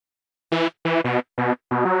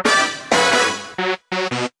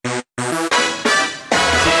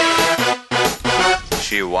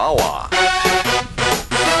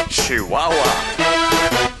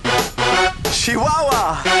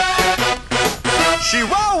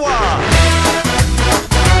Chihuahua.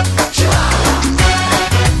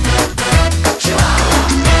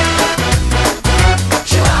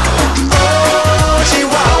 Oh,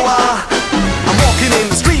 Chihuahua. I'm walking in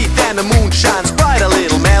the street and the moon shines bright. A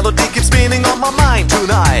little melody keeps spinning on my mind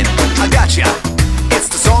tonight. I gotcha. It's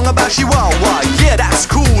the song about Chihuahua. Yeah, that's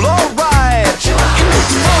cool, alright. It's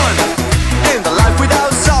fun. In the life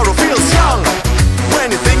without sorrow feels young.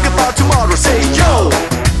 When you think about tomorrow, say yo.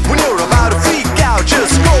 When you're about to freak out,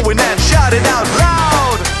 just go in and shout it out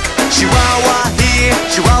loud. Chihuahua here,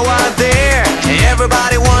 Chihuahua there.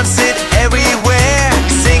 Everybody wants it everywhere.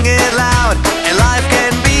 Sing it loud, and life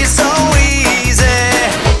can be so easy.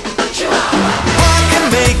 What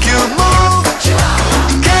can make you move?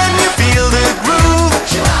 Can you feel the groove?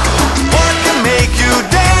 What can make you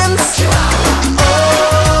dance?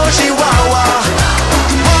 Oh, Chihuahua.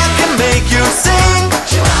 What can make you sing?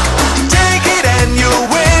 Take it and you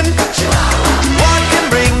win. What can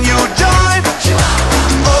bring you joy?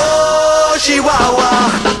 Oh,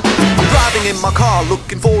 Chihuahua. I'm driving in my car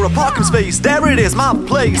looking for a parking space. There it is, my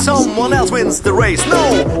place. Someone else wins the race.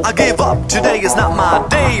 No, I give up. Today is not my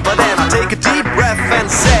day. But then I take a deep breath and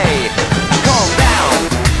say, calm down.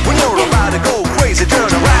 When you're about to go crazy,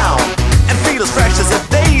 turn around and feel as fresh as a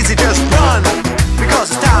daisy. Just run,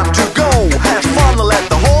 because it's time to go. Have fun and let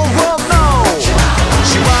the whole world know.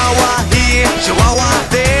 Chihuahua here, Chihuahua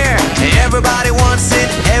there. Everybody wants it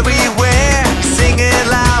everywhere. Sing it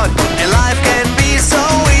loud, and life can be so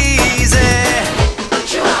easy.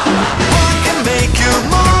 What can make you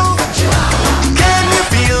move? Can you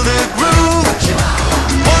feel the groove?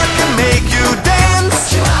 What can make you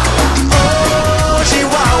dance? Oh,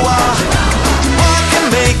 Chihuahua. What can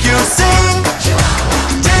make you sing?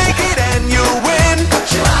 Take it and you win.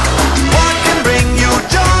 What can bring you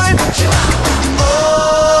joy?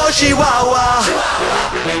 Oh, Chihuahua.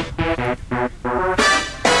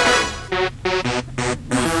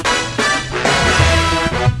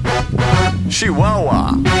 Chihuahua.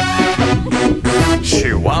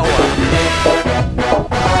 Chihuahua.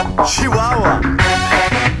 Chihuahua.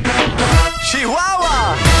 Chihuahua.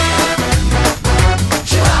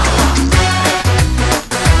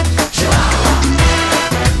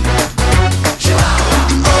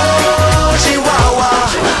 Oh, Chihuahua.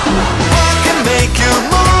 What can make you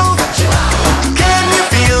move? Can you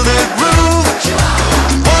feel the groove?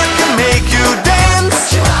 What can make you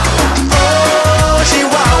dance? Oh,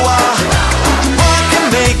 Chihuahua. What can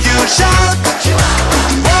make you shout?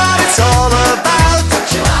 What it's all about?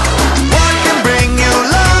 What can bring you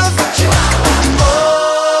love?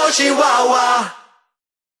 Oh, Chihuahua.